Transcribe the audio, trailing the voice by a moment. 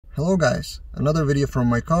Hello guys, another video from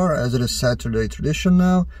my car, as it is Saturday tradition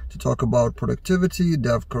now to talk about productivity,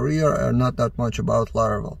 dev career, and not that much about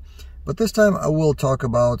Laravel. But this time I will talk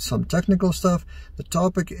about some technical stuff. The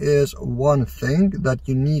topic is one thing that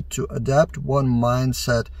you need to adapt, one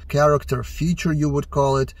mindset, character feature you would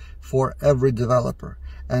call it, for every developer.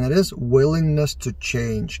 And it is willingness to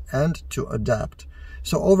change and to adapt.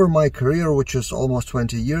 So over my career, which is almost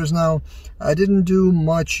 20 years now, I didn't do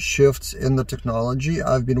much shifts in the technology.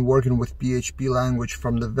 I've been working with PHP language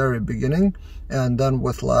from the very beginning and then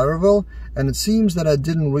with Laravel. And it seems that I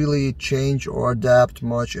didn't really change or adapt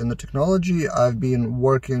much in the technology. I've been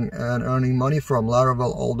working and earning money from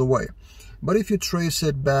Laravel all the way. But if you trace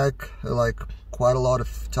it back like quite a lot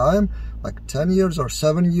of time, like 10 years or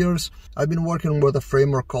 7 years, I've been working with a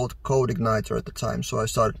framework called CodeIgniter at the time. So I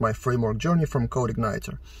started my framework journey from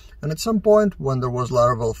CodeIgniter. And at some point when there was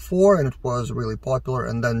Laravel 4 and it was really popular,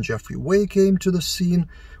 and then Jeffrey Way came to the scene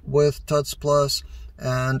with Tuts Plus,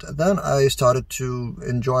 and then I started to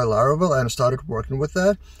enjoy Laravel and started working with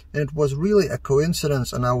that. And it was really a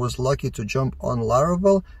coincidence, and I was lucky to jump on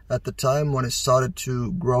Laravel at the time when it started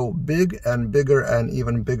to grow big and bigger and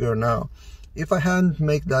even bigger now. If I hadn't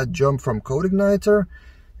made that jump from CodeIgniter,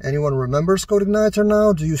 anyone remembers CodeIgniter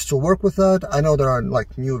now? Do you still work with that? I know there are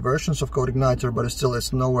like new versions of CodeIgniter, but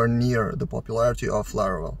it's nowhere near the popularity of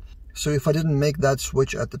Laravel. So if I didn't make that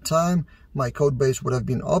switch at the time, my code base would have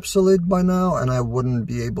been obsolete by now, and I wouldn't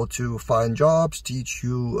be able to find jobs, teach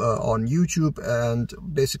you on YouTube, and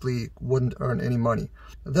basically wouldn't earn any money.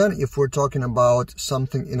 Then if we're talking about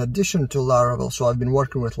something in addition to Laravel, so I've been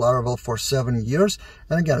working with Laravel for 7 years,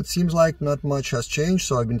 and again, it seems like not much has changed,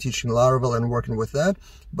 so I've been teaching Laravel and working with that.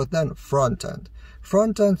 But then front-end.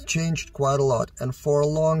 Front-end changed quite a lot, and for a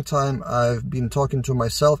long time I've been talking to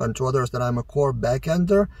myself and to others that I'm a core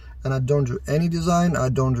backender, and I don't do any design, I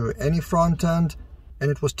don't do any front-end,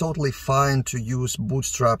 and it was totally fine to use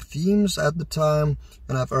Bootstrap themes at the time,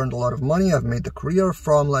 and I've earned a lot of money. I've made a career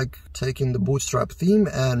from like taking the Bootstrap theme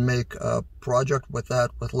and make a project with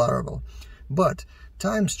that with Laravel. But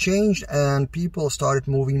times changed and people started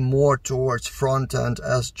moving more towards front-end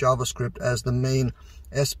as JavaScript as the main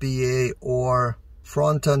SPA or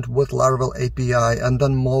front-end with Laravel API, and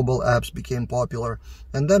then mobile apps became popular.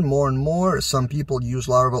 And then more and more, some people use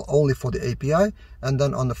Laravel only for the API, and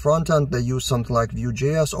then on the front-end, they use something like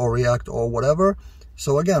Vue.js or React or whatever.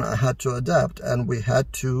 So again, I had to adapt, and we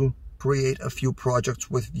had to create a few projects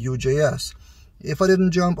with Vue.js. If I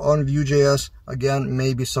didn't jump on Vue.js, again,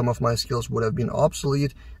 maybe some of my skills would have been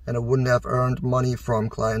obsolete, and I wouldn't have earned money from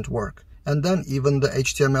client work. And then even the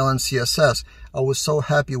HTML and CSS, I was so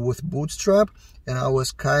happy with Bootstrap, and I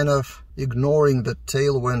was kind of ignoring the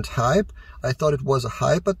Tailwind hype. I thought it was a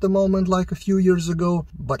hype at the moment, like a few years ago,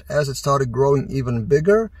 but as it started growing even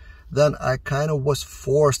bigger, then I kind of was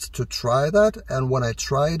forced to try that, and when I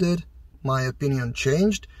tried it, my opinion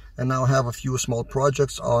changed, and now I have a few small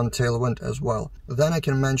projects on Tailwind as well. Then I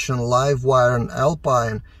can mention Livewire and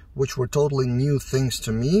Alpine, which were totally new things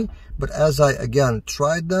to me, but as I again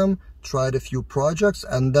tried them, tried a few projects,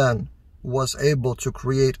 and then was able to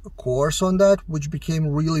create a course on that, which became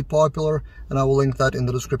really popular, and I will link that in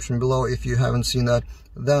the description below if you haven't seen that.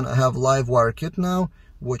 Then I have Livewire Kit now,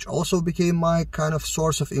 which also became my kind of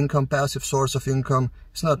source of income, passive source of income.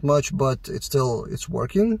 It's not much, but it's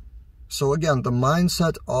working. So again, the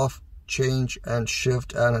mindset of change and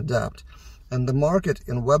shift and adapt. And the market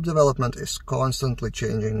in web development is constantly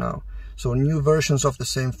changing now. So new versions of the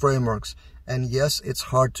same frameworks. And yes, it's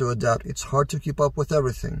hard to adapt. It's hard to keep up with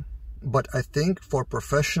everything. But I think for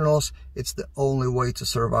professionals, it's the only way to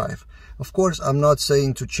survive. Of course, I'm not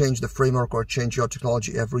saying to change the framework or change your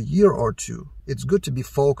technology every year or two. It's good to be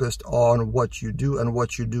focused on what you do and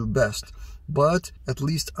what you do best. But at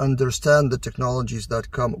least understand the technologies that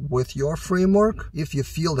come with your framework. If you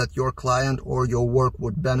feel that your client or your work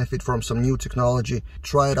would benefit from some new technology,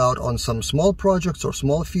 try it out on some small projects or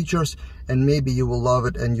small features, and maybe you will love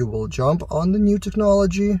it and you will jump on the new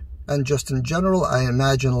technology. And just in general, I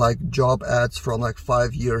imagine like job ads from like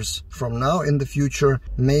 5 years from now in the future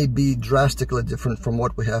may be drastically different from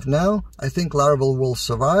what we have now. I think Laravel will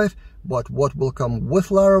survive, but what will come with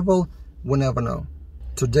Laravel, we never know.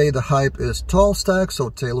 Today the hype is tall stack, so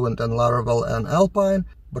Tailwind and Laravel and Alpine,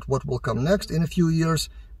 but what will come next in a few years,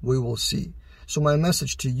 we will see. So my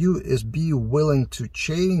message to you is be willing to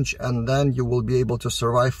change, and then you will be able to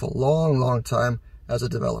survive for a long, long time as a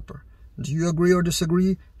developer. Do you agree or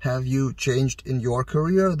disagree? Have you changed in your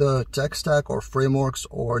career, the tech stack or frameworks,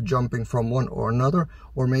 or jumping from one or another?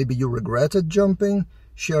 Or maybe you regretted jumping?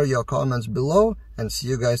 Share your comments below, and see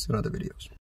you guys in other videos.